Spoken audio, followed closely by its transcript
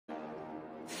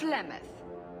Flemeth.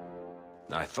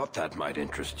 I thought that might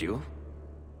interest you.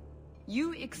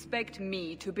 You expect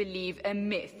me to believe a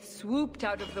myth swooped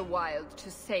out of the wild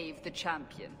to save the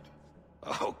champion?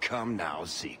 Oh, come now,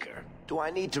 Seeker. Do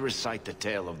I need to recite the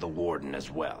tale of the Warden as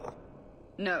well?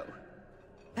 No.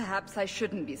 Perhaps I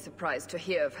shouldn't be surprised to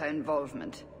hear of her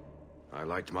involvement. I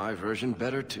liked my version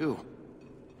better, too.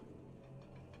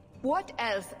 What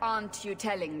else aren't you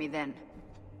telling me, then?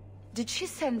 Did she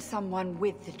send someone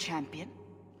with the champion?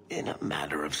 In a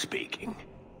manner of speaking.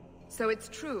 So it's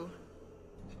true.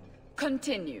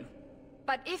 Continue.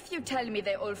 But if you tell me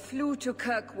they all flew to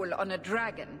Kirkwall on a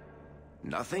dragon...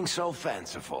 Nothing so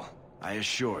fanciful, I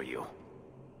assure you.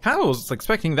 I was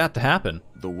expecting that to happen.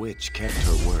 The witch kept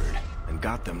her word, and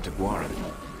got them to Guaran,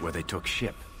 where they took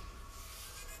ship.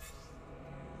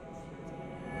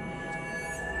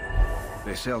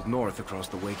 They sailed north across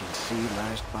the waking sea,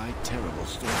 lashed by terrible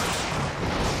storms.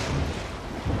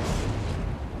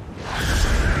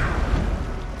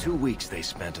 2 weeks they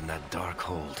spent in that dark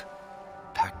hold,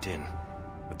 packed in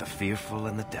with the fearful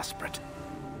and the desperate.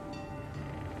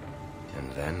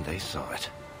 And then they saw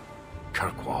it.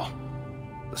 Kirkwall,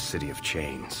 the city of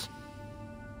chains.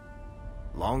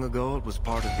 Long ago it was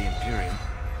part of the Imperium,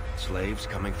 slaves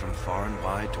coming from far and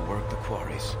wide to work the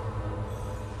quarries.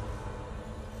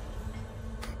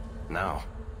 Now,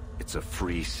 it's a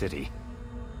free city,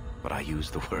 but I use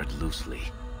the word loosely.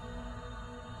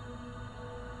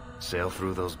 Sail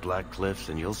through those black cliffs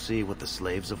and you'll see what the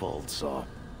slaves of old saw.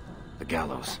 The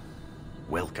gallows,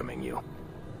 welcoming you.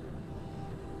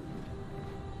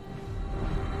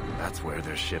 That's where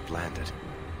their ship landed,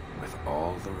 with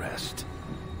all the rest.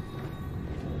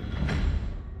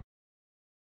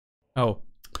 Oh.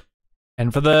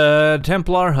 And for the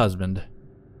Templar husband.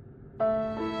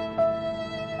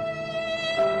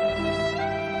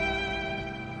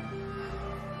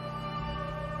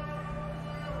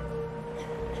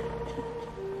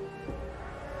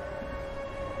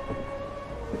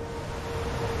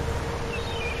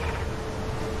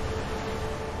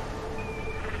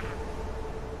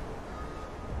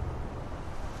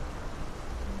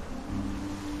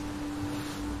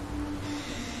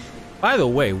 By the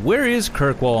way, where is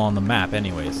Kirkwall on the map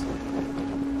anyways?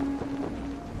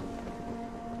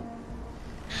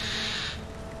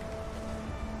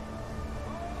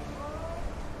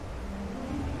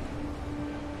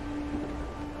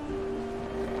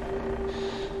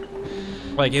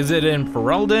 Like, is it in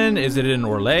Ferelden? Is it in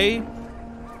Orlais?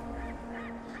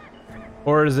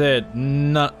 Or is it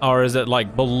not, or is it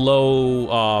like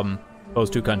below those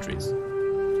two countries?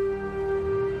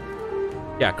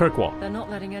 Yeah, Kirkwall. They're not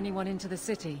letting anyone into the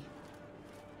city.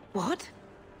 What?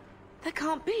 That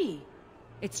can't be.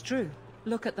 It's true.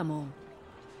 Look at them all.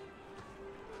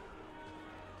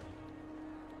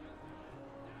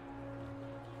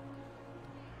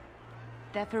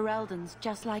 They're Fereldans,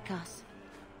 just like us.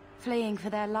 Fleeing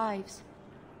for their lives.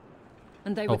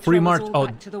 And they would free throw march. us all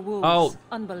back to the wolves. Oh.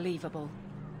 Unbelievable.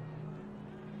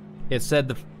 It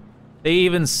said they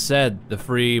even said the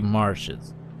free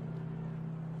marshes.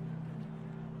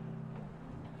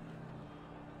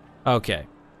 Okay.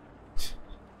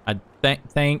 I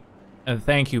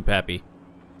thank you, Peppy.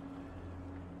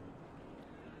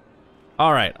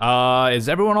 All right. Is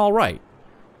everyone all right?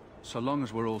 So long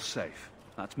as we're all safe,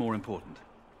 that's more important.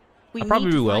 We I need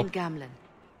probably to will. find Gamlen.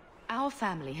 Our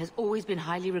family has always been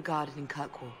highly regarded in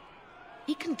Kirkwall.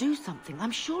 He can do something,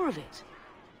 I'm sure of it.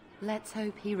 Let's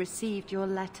hope he received your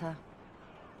letter.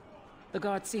 The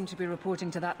guards seem to be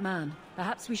reporting to that man.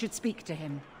 Perhaps we should speak to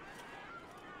him.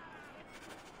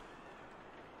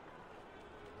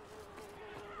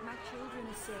 My children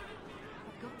are sick.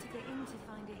 I've got to get in to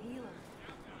find a healer.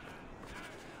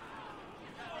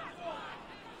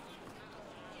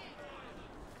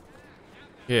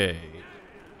 Okay.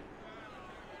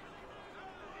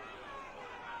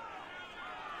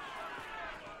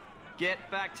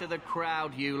 Get back to the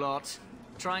crowd, you lot.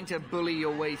 Trying to bully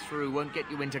your way through won't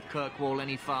get you into Kirkwall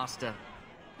any faster.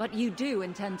 But you do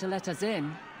intend to let us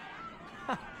in.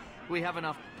 We have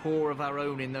enough poor of our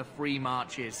own in the free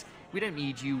marches. We don't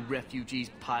need you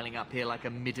refugees piling up here like a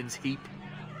middens heap.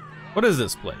 What is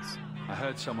this place? I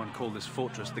heard someone call this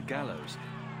fortress the Gallows.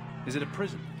 Is it a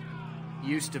prison?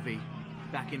 Used to be.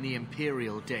 Back in the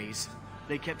Imperial days.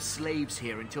 They kept slaves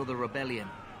here until the rebellion.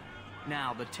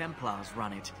 Now the Templars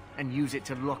run it, and use it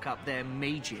to lock up their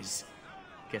mages.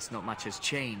 Guess not much has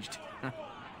changed.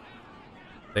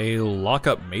 They lock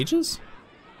up mages?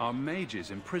 Are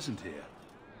mages imprisoned here?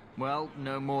 Well,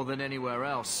 no more than anywhere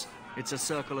else. It's a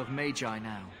circle of magi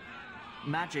now.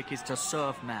 Magic is to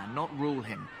serve man, not rule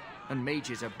him. And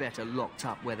mages are better locked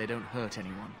up where they don't hurt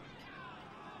anyone.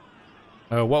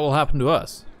 What will happen to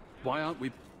us? Why aren't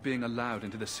we being allowed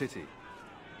into the city?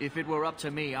 If it were up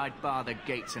to me, I'd bar the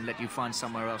gates and let you find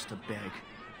somewhere else to beg.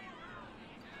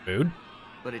 Food?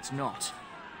 But it's not.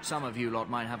 Some of you lot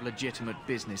might have legitimate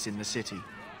business in the city.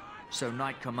 So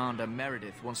Knight Commander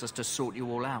Meredith wants us to sort you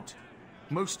all out.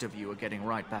 Most of you are getting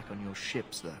right back on your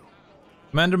ships, though.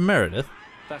 Commander Meredith?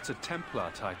 That's a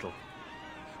Templar title.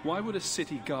 Why would a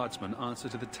city guardsman answer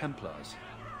to the Templars?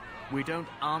 We don't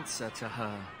answer to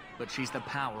her, but she's the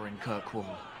power in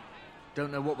Kirkwall.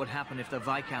 Don't know what would happen if the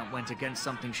Viscount went against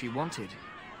something she wanted,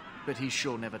 but he's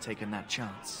sure never taken that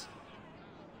chance.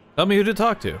 Tell me who to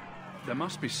talk to. There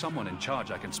must be someone in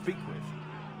charge I can speak with.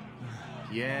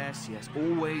 Yes,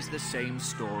 always the same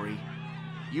story.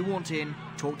 You want in,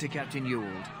 talk to Captain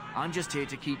Ewald. I'm just here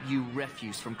to keep you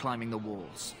refuse from climbing the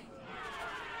walls.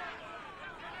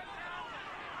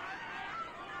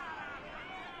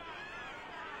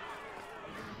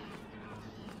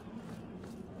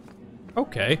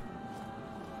 Okay.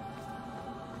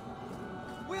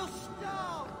 We'll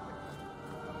starve!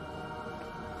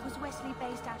 Was Wesley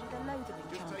based out of the Lothering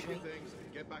Chantry?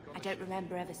 I don't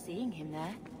remember ever seeing him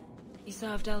there. He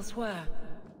served elsewhere.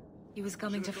 He was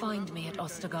coming to find me at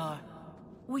Ostagar.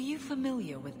 Were you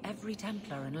familiar with every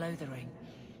Templar in Lothering?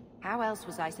 How else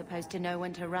was I supposed to know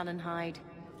when to run and hide?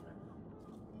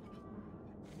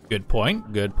 Good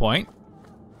point, good point.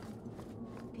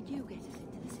 Could you get us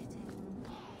into the city?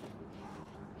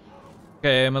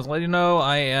 Okay, I must let you know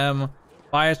I am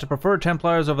biased to prefer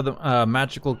Templars over the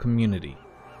magical community.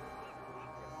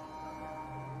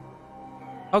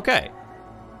 Okay.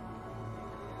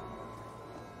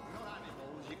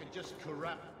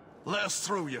 Let us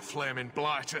through, you flaming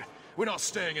blighter. We're not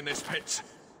staying in this pit.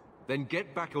 Then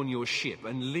get back on your ship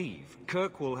and leave.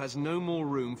 Kirkwall has no more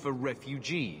room for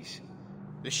refugees.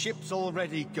 The ship's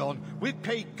already gone. We've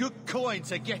paid good coin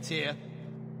to get here.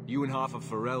 You and half of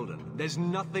Ferelden. There's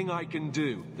nothing I can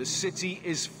do. The city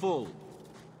is full.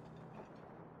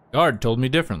 Guard told me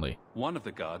differently. One of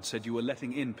the guards said you were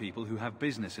letting in people who have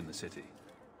business in the city.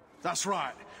 That's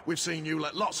right. We've seen you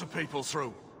let lots of people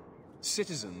through.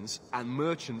 Citizens and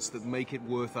merchants that make it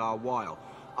worth our while.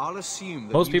 I'll assume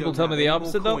that Most you people don't tell have me the any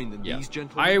opposite, more though. coin than Yeah. these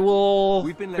gentlemen. I will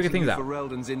We've been figure letting things you out.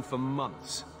 Fereldans in for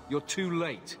months. You're too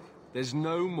late. There's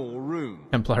no more room.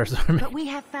 Templars are But we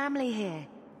have family here.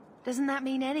 Doesn't that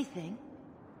mean anything?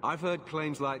 I've heard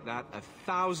claims like that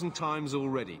 1,000 times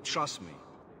already. Trust me.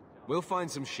 We'll find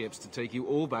some ships to take you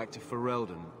all back to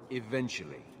Ferelden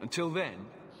eventually. Until then,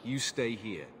 you stay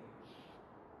here.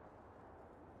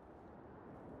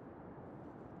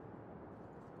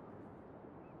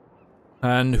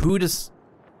 And who does...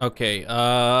 Okay,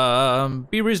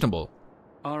 be reasonable.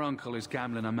 Our uncle is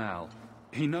Gamlen Amal.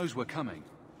 He knows we're coming.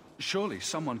 Surely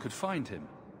someone could find him.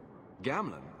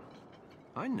 Gamlen?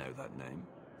 I know that name.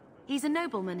 He's a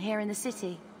nobleman here in the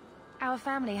city. Our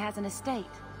family has an estate.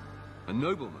 A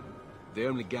nobleman? The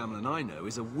only Gamlen I know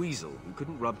is a weasel who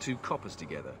couldn't rub two coppers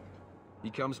together. He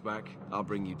comes back, I'll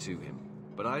bring you to him.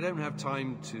 But I don't have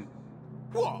time to...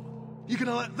 What? You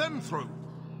gonna let them through?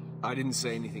 I didn't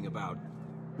say anything about...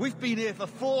 We've been here for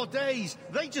 4 days.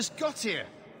 They just got here.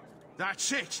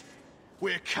 That's it.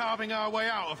 We're carving our way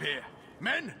out of here.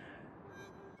 Men,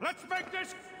 let's make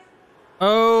this...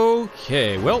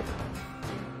 Okay, well...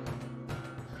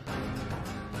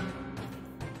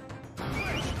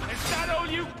 Is that all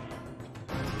you...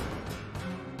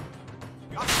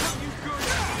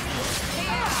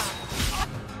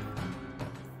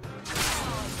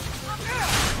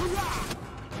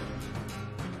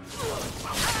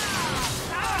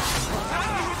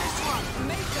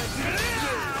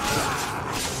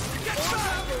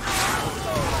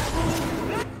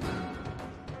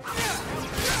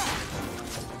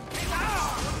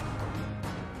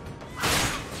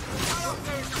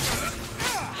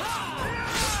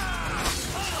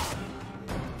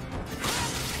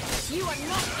 You are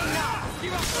not enough!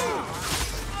 You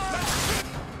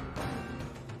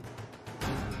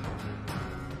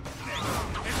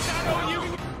Is that all you...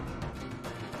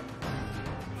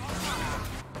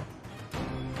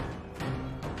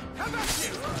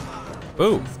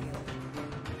 Ooh.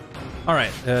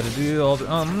 Alright, to do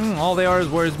all they are is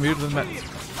words muted with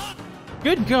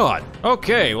Good God!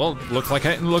 Okay, well, looks like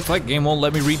game won't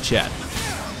let me read chat.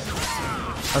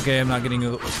 Okay, I'm not getting...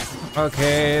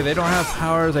 Okay, they don't have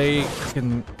power, they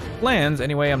can... Plans,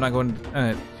 anyway, I'm not going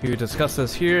to discuss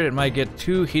this here. It might get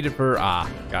too heated for...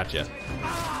 Gotcha.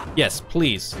 Yes,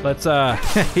 please, let's not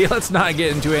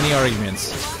get into any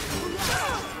arguments.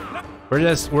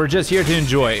 We're just here to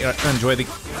enjoy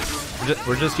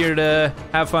we're just here to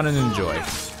have fun and enjoy.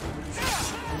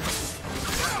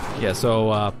 Yeah,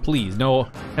 so please, no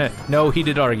No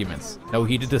heated arguments. No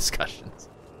heated discussions.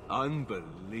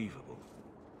 Unbelievable.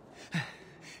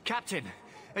 Captain,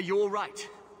 are you all right?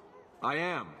 I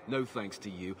am, no thanks to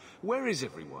you. Where is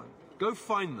everyone? Go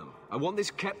find them. I want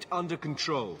this kept under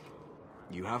control.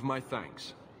 You have my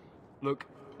thanks. Look,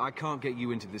 I can't get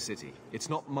you into the city. It's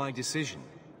not my decision.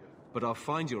 But I'll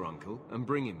find your uncle and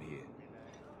bring him here.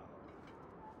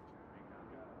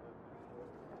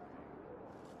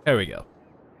 There we go.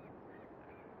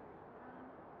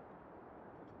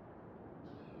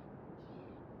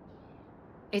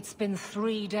 It's been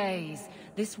 3 days.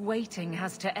 This waiting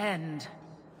has to end.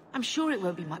 I'm sure it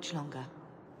won't be much longer.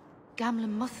 Gamlen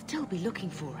must still be looking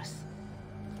for us.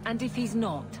 And if he's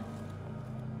not?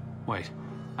 Wait,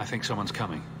 I think someone's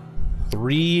coming.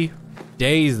 3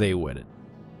 days they waited.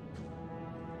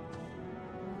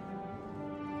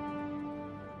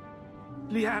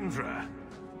 Leandra.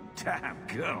 Damn,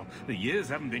 girl. The years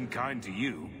haven't been kind to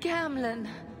you. Gamlen!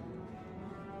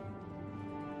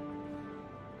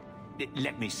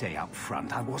 Let me say up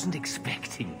front, I wasn't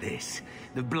expecting this.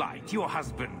 The Blight, your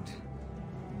husband,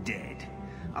 dead.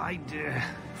 I'd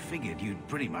figured you'd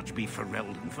pretty much be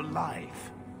Ferelden for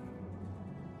life.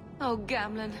 Oh,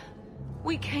 Gamlen.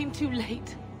 We came too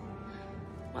late.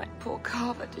 My poor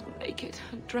Carver didn't make it,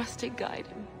 and Drastic guide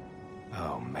him.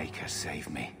 Oh, make her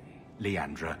save me.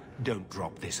 Leandra, don't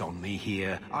drop this on me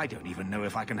here. I don't even know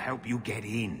if I can help you get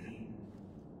in.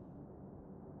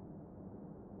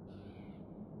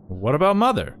 What about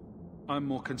Mother? I'm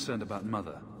more concerned about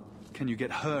Mother. Can you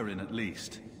get her in at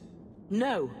least?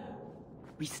 No.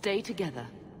 We stay together.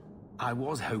 I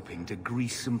was hoping to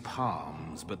grease some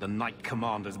palms, but the Knight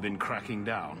Commander's been cracking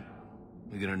down.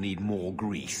 We're gonna need more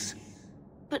grease.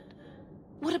 But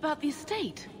what about the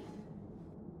estate?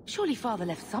 Surely Father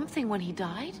left something when he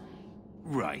died?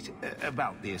 Right,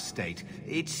 about the estate.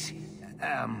 It's,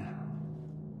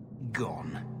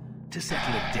 gone. To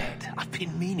settle a debt. I've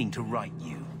been meaning to write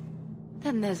you.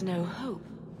 Then there's no hope.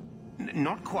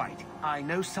 Not quite. I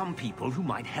know some people who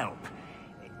might help.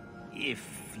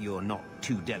 If you're not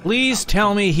too delicate. Please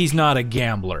tell me he's not a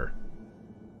gambler.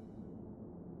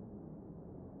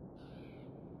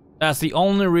 That's the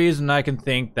only reason I can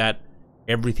think that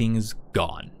everything is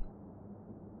gone.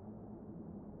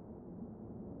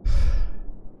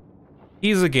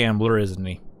 He's a gambler, isn't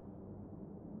he?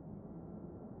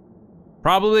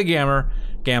 Probably a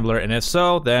gambler, and if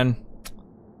so, then...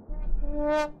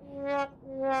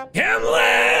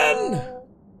 Gamlen!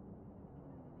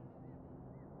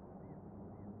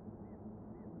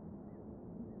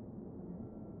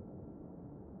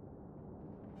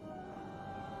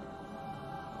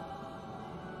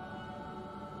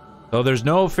 So there's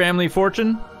no family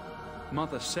fortune?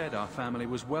 Mother said our family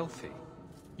was wealthy.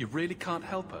 You really can't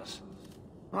help us.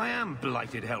 I am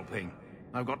blighted helping.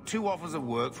 I've got 2 offers of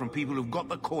work from people who've got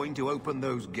the coin to open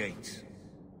those gates.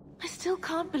 I still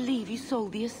can't believe you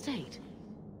sold the estate.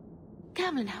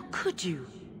 Gamlen, how could you?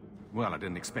 Well, I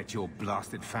didn't expect your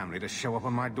blasted family to show up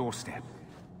on my doorstep.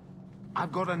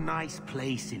 I've got a nice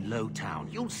place in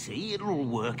Lowtown. You'll see, it'll all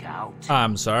work out.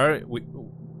 I'm sorry,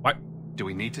 what? Do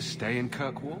we need to stay in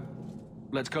Kirkwall?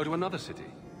 Let's go to another city.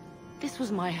 This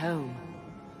was my home.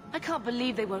 I can't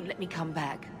believe they won't let me come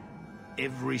back.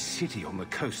 Every city on the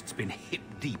coast's been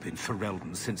hip-deep in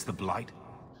Ferelden since the Blight.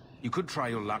 You could try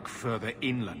your luck further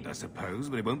inland, I suppose,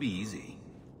 but it won't be easy.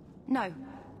 No,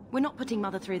 we're not putting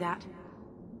Mother through that.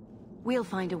 We'll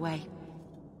find a way.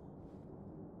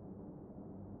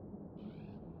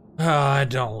 I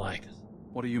don't like it.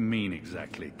 What do you mean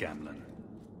exactly, Gamlen?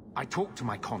 I talked to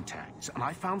my contacts, and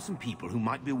I found some people who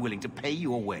might be willing to pay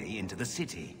your way into the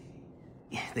city.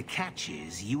 The catch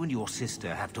is, you and your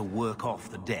sister have to work off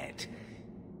the debt.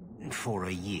 For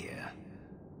a year.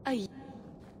 A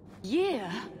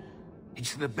year?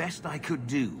 It's the best I could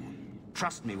do.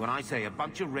 Trust me when I say a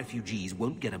bunch of refugees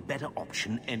won't get a better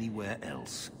option anywhere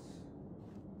else.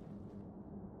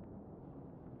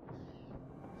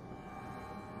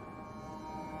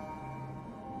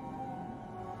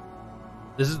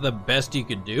 This is the best you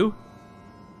could do?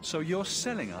 So you're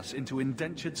selling us into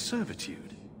indentured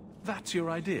servitude? That's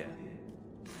your idea?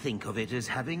 Think of it as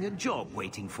having a job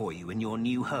waiting for you in your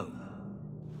new home.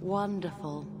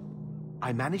 Wonderful.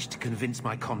 I managed to convince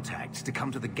my contacts to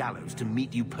come to the gallows to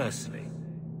meet you personally.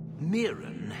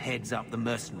 Mirren heads up the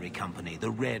mercenary company,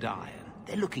 the Red Iron.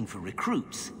 They're looking for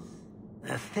recruits.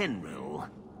 Fenril,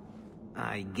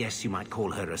 I guess you might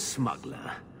call her a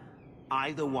smuggler.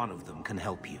 Either one of them can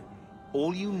help you.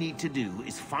 All you need to do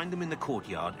is find them in the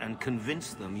courtyard and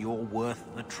convince them you're worth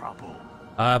the trouble.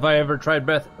 Have I ever tried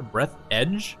Breath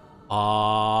Edge?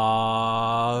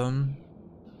 I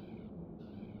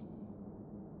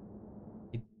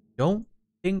don't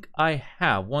think I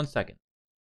have. 1 second.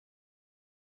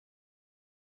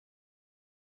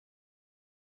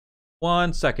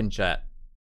 One second, chat.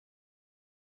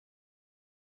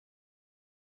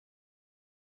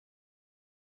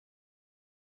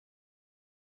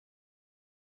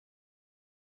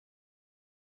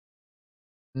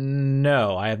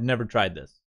 No, I have never tried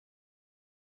this.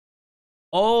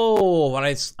 Oh,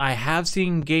 but I have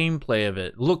seen gameplay of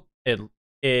it. Look, it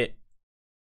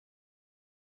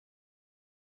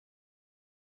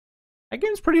that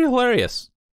game's pretty hilarious.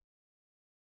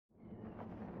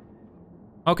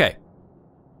 Okay.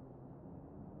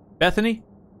 Bethany?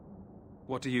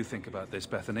 What do you think about this,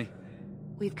 Bethany?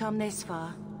 We've come this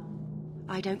far.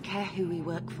 I don't care who we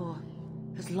work for,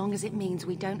 as long as it means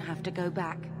we don't have to go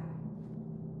back.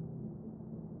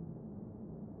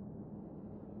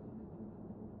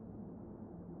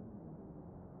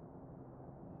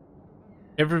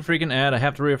 Every freaking ad I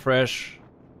have to refresh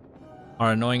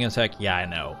are annoying as heck. Yeah, I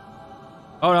know.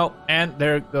 Oh no, and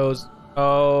there it goes.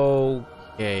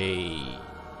 Okay.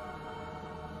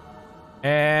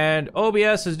 And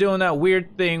OBS is doing that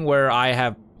weird thing where I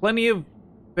have plenty of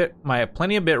bit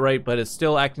rate, but it's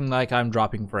still acting like I'm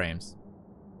dropping frames.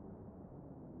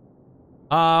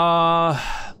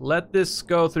 Let this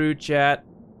go through, chat.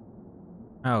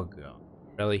 Oh god,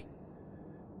 really?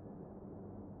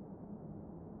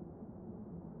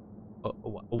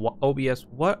 OBS,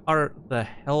 what are the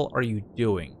hell are you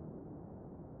doing?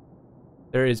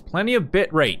 There is plenty of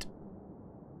bit rate.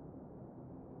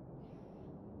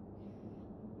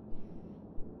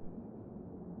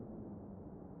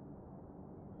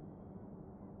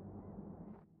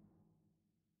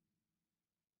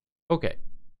 Okay.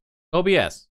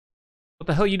 OBS, what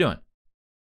the hell are you doing?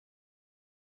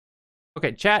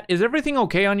 Okay, chat, is everything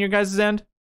okay on your guys' end?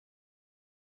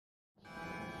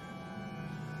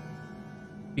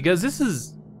 Because this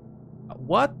is...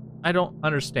 What? I don't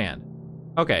understand.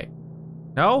 Okay.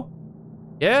 No?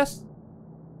 Yes?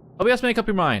 OBS, make up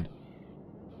your mind.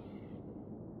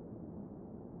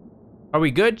 Are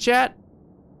we good, chat?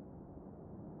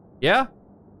 Yeah?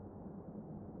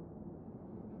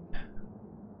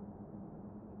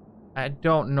 I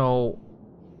don't know.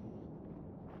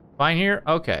 Fine here?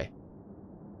 Okay.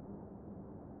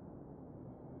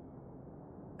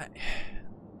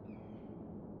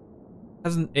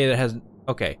 It hasn't,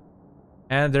 okay.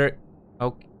 And there,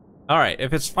 okay. All right,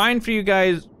 if it's fine for you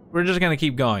guys, we're just gonna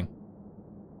keep going.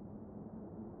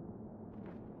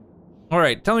 All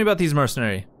right, tell me about these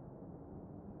mercenary.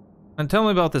 And tell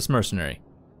me about this mercenary.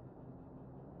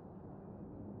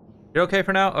 You're okay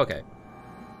for now? Okay.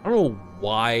 I don't know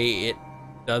why it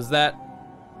does that.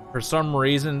 For some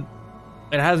reason,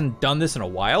 it hasn't done this in a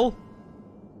while.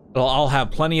 I'll have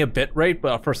plenty of bit rate,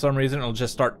 but for some reason it'll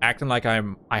just start acting like I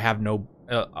have no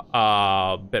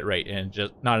bit rate and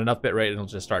just not enough bit rate, and it'll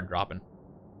just start dropping.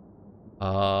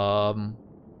 Okay.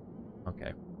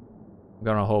 I'm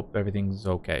gonna hope everything's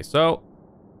okay. So,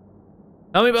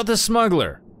 tell me about this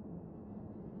smuggler.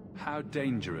 How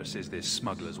dangerous is this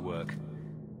smuggler's work?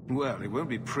 Well, it won't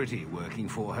be pretty working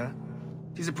for her.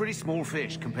 She's a pretty small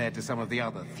fish compared to some of the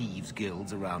other thieves'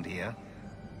 guilds around here.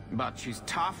 But she's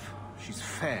tough, she's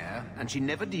fair, and she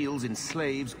never deals in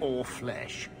slaves or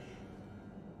flesh.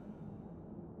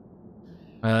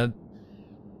 Tell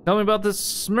me about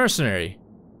this mercenary.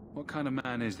 What kind of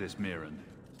man is this Mirren?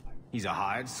 He's a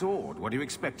hired sword. What do you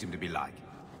expect him to be like?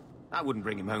 I wouldn't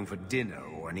bring him home for dinner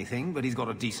or anything, but he's got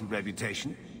a decent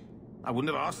reputation. I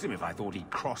wouldn't have asked him if I thought he'd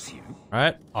cross you.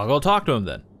 Alright, I'll go talk to him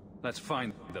then. Let's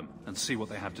find them and see what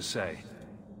they have to say.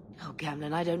 Oh,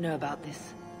 Gamlen, I don't know about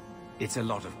this. It's a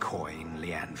lot of coin,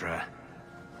 Leandra.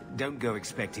 Don't go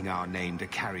expecting our name to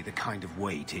carry the kind of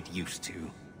weight it used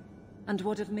to. And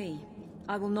what of me?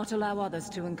 I will not allow others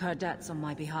to incur debts on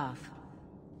my behalf.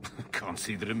 Can't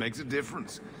see that it makes a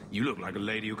difference. You look like a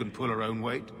lady who can pull her own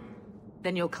weight.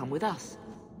 Then you'll come with us.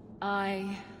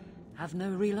 I have no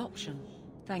real option.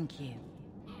 Thank you.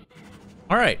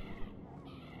 All right.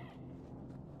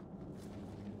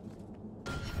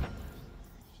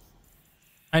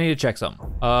 I need to check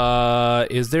something.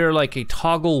 Is there like a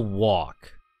toggle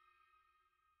walk?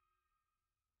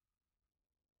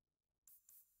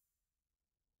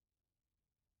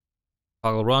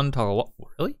 Toggle run, toggle walk.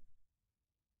 Really?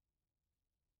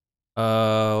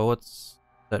 What's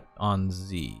that on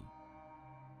Z?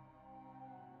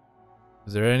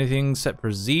 Is there anything set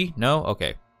for Z? No?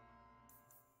 Okay.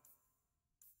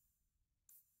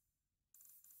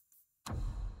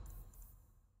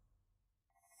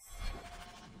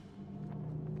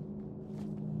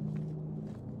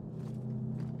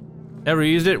 Never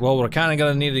used it? Well, we're kind of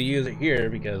gonna need to use it here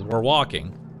because we're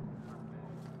walking.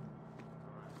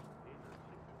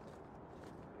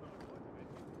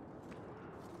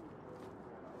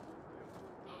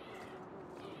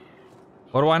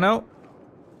 What do I know?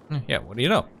 Yeah, what do you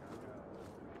know?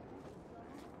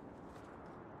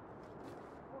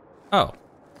 Oh.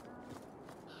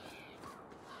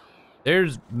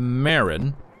 There's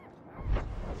Marin.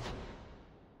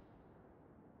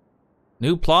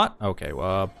 New plot? Okay,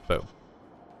 well, boom.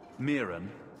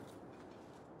 Mirren.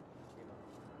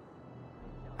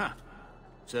 Huh.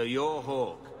 So you're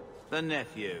Hawk, the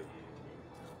nephew.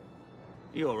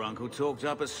 Your uncle talked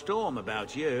up a storm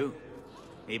about you.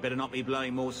 He better not be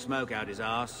blowing more smoke out his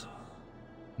ass.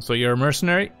 So you're a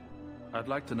mercenary? I'd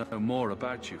like to know more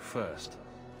about you first.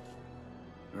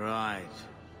 Right.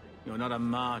 You're not a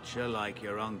marcher like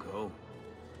your uncle.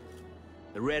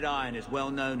 The Red Iron is well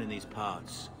known in these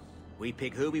parts. We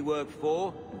pick who we work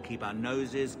for and keep our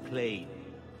noses clean.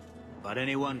 But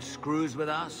anyone screws with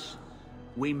us,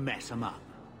 we mess them up.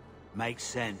 Makes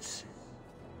sense.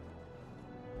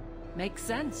 Makes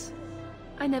sense.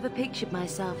 I never pictured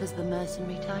myself as the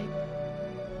mercenary type.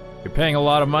 You're paying a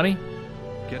lot of money?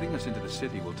 Getting us into the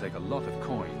city will take a lot of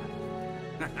coin.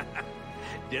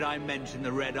 Did I mention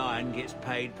the Red Iron gets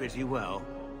paid pretty well?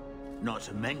 Not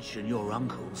to mention your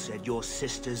uncle said your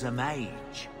sister's a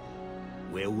mage.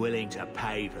 We're willing to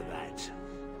pay for that.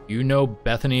 You know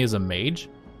Bethany is a mage?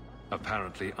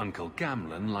 Apparently Uncle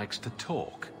Gamlen likes to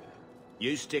talk.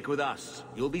 You stick with us.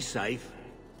 You'll be safe.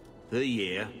 For a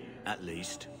year, at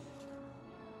least.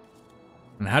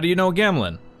 And how do you know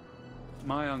Gamlen?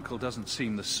 My uncle doesn't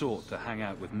seem the sort to hang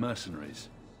out with mercenaries.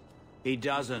 He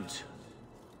doesn't.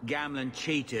 Gamlen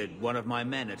cheated one of my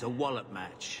men at a wallop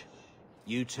match.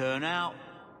 You turn out,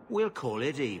 we'll call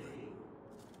it even.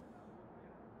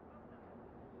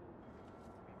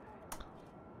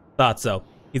 Thought so.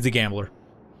 He's a gambler.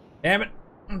 Damn it.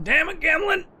 Damn it,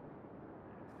 Gamlen!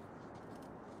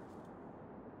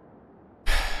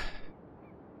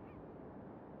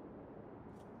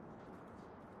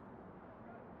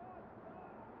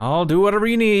 I'll do whatever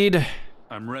you need.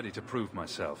 I'm ready to prove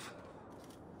myself.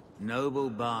 Noble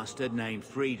bastard named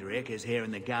Friedrich is here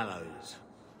in the gallows.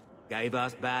 Gave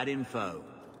us bad info.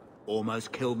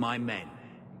 Almost killed my men.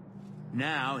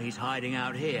 Now he's hiding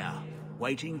out here,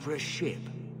 waiting for a ship.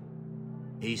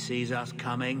 He sees us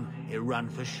coming, he'll run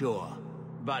for sure.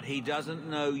 But he doesn't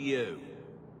know you.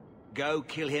 Go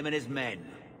kill him and his men.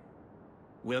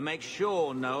 We'll make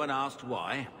sure no one asks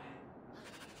why.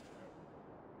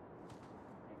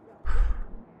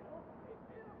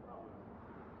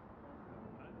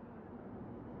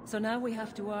 So now we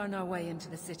have to earn our way into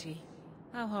the city.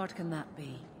 How hard can that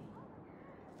be?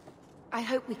 I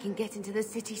hope we can get into the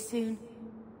city soon.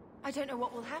 I don't know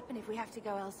what will happen if we have to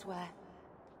go elsewhere.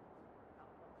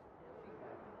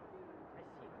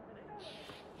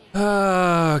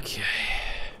 Okay.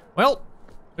 Well,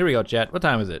 here we go, chat. What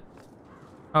time is it?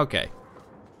 Okay.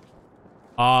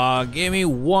 Give me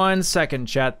 1 second,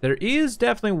 chat. There is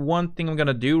definitely one thing I'm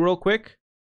gonna do real quick.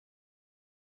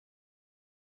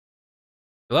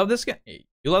 You love this game?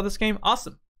 You love this game?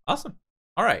 Awesome. Awesome.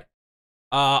 All right.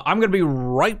 I'm gonna be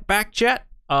right back, chat.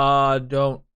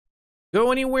 Don't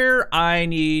go anywhere. I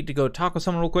need to go talk with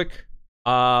someone real quick.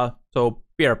 So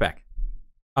be right back.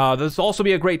 This will also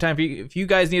be a great time for you if you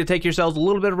guys need to take yourselves a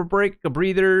little bit of a break, a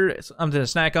breather, something to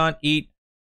snack on, eat,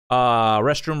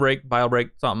 restroom break, bio break,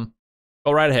 something.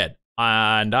 Go right ahead,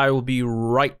 and I will be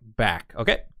right back.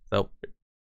 Okay, so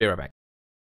be right back.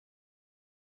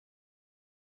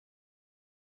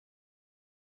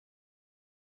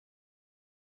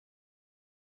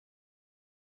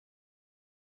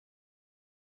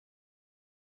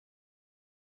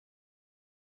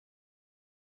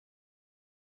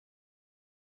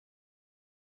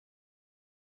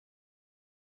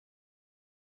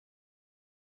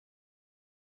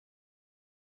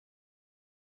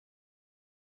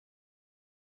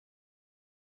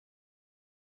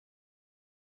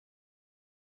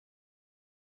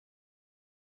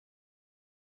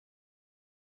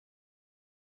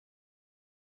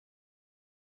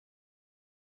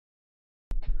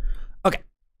 Okay,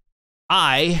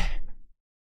 I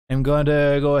am going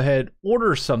to go ahead and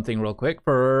order something real quick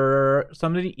for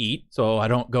something to eat so I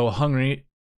don't go hungry.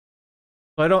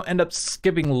 So I don't end up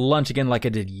skipping lunch again like I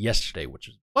did yesterday,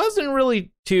 which wasn't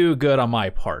really too good on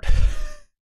my part.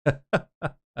 Ugh.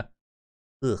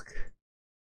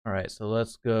 All right, so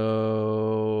let's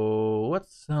go. What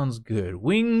sounds good?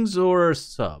 Wings or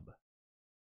sub?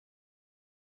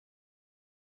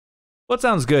 What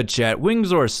sounds good, chat?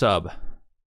 Wings or sub?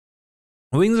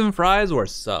 Wings and fries or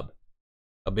sub?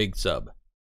 A big sub.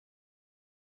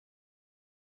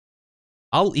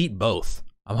 I'll eat both.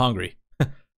 I'm hungry.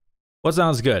 What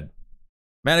sounds good?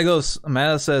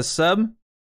 Amanda says sub.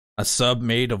 A sub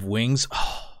made of wings.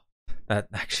 Oh, that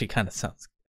actually kind of sounds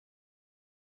good.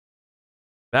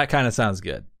 That kind of sounds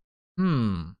good.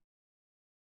 So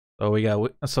we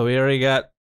already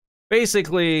got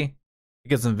basically we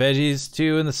get some veggies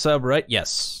too in the sub, right?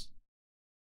 Yes.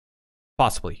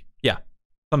 Possibly. Yeah.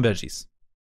 Some veggies.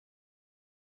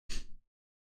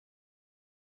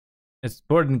 It's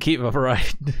important to keep a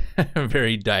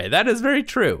varied diet. That is very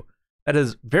true. That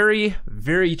is very,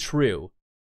 very true.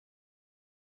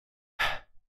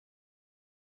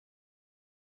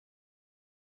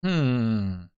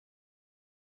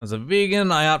 As a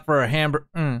vegan, I opt for a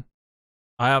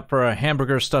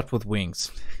hamburger stuffed with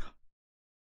wings.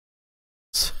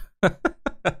 A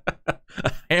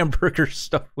hamburger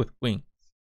stuffed with wings.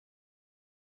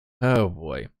 Oh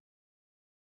boy.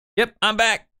 Yep, I'm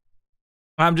back.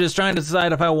 I'm just trying to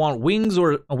decide if I want wings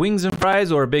and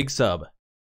fries or a big sub.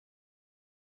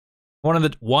 One of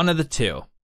the two.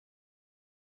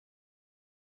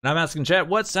 And I'm asking chat,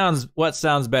 what sounds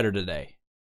better today?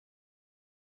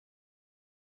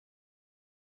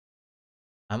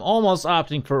 I'm almost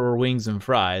opting for wings and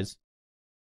fries.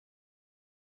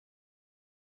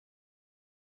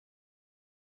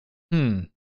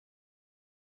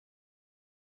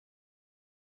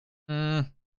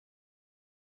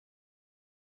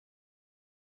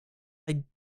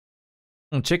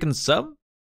 Chicken sub?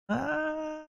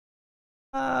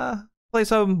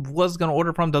 Place I was gonna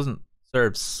order from doesn't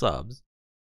serve subs.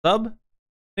 Sub?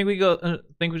 Think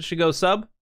we should go sub?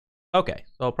 Okay,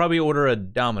 so I'll probably order a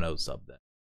Domino's sub then.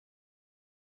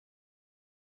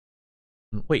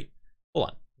 Wait, hold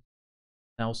on.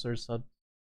 Now serve sub.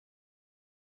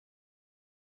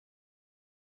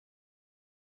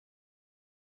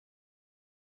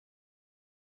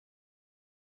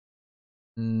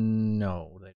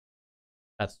 No,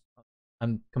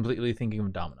 I'm completely thinking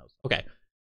of Domino's. Okay,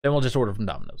 then we'll just order from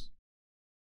Domino's.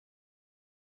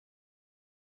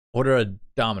 Order a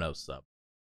Domino's sub.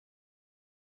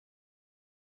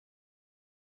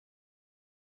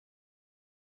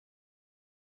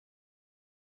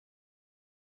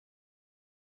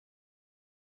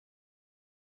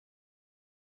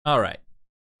 All right,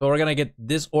 so we're gonna get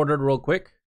this ordered real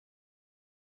quick.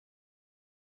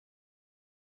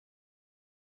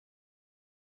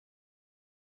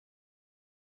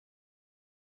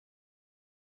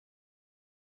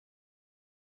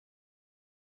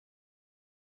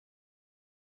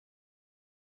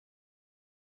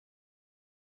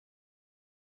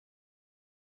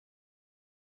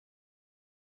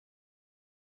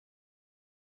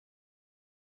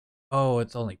 Oh,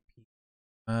 it's only pizza.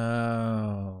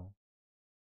 Oh.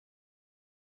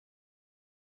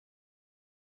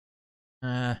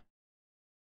 I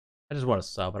just want a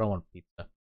sub. I don't want pizza.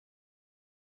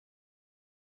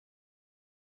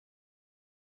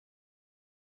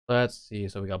 Let's see.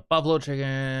 So we got buffalo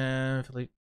chicken, Philly,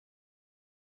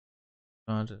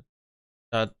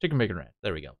 chicken bacon ranch.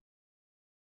 There we go.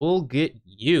 We'll get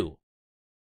you.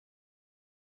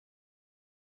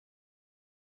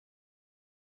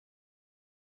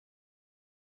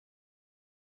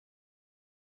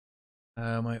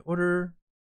 My order.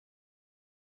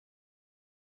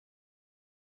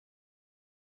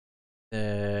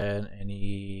 Then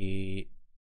any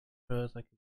extras I could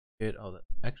get. Oh, the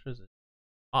extras is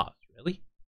off. Really?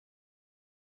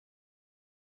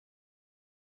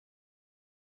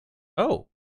 Oh,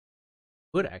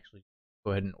 could actually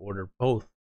go ahead and order both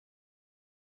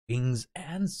wings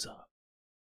and sub.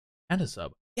 And a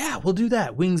sub. Yeah, we'll do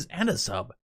that. Wings and a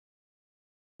sub.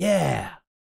 Yeah.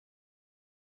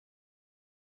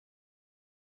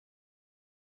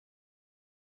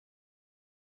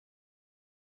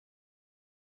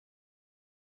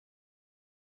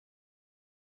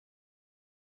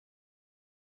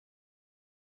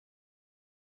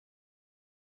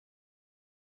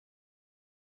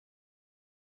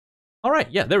 All right,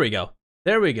 yeah, there we go.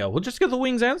 There we go. We'll just get the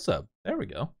wings and sub. There we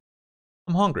go.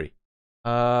 I'm hungry.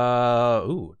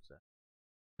 Ooh, what's that?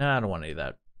 Nah, I don't want any of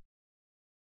that.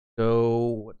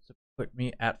 So, what's it put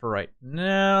me at for right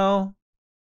now?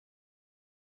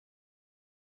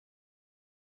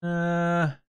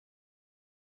 Oh,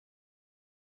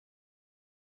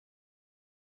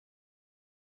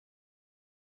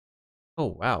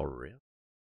 wow, really?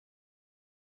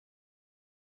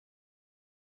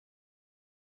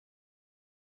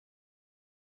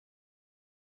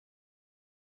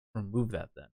 Remove that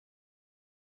then.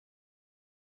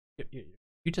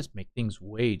 You just make things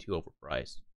way too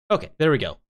overpriced. Okay, there we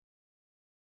go.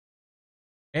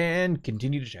 And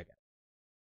continue to check out.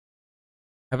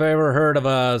 Have I ever heard of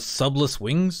subless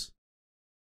wings?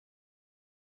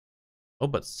 Oh,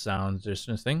 but sounds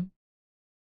interesting.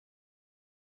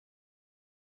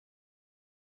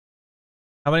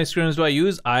 How many screens do I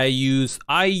use? I use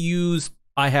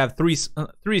I have three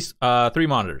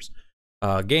monitors.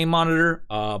 Game monitor,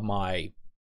 my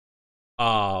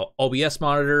OBS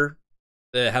monitor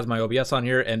that has my OBS on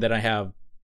here, and then I have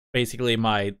basically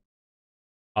my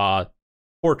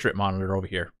portrait monitor over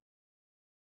here.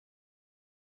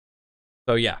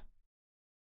 So yeah.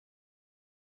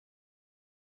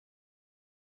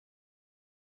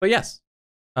 But yes.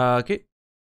 Okay.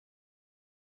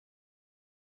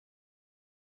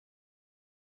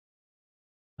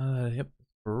 Yep,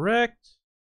 correct.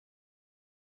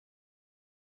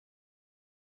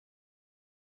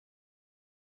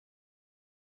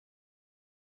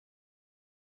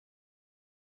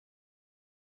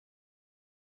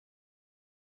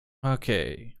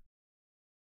 Okay.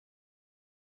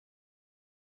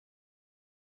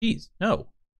 Jeez, no.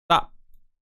 Stop.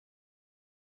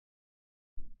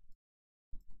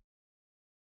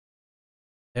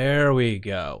 There we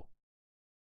go.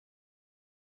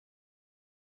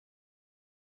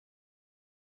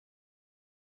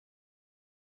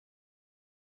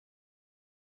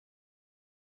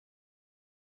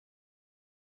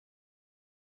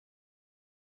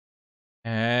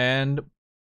 And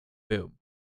boom.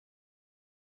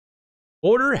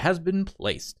 Order has been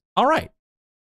placed. All right.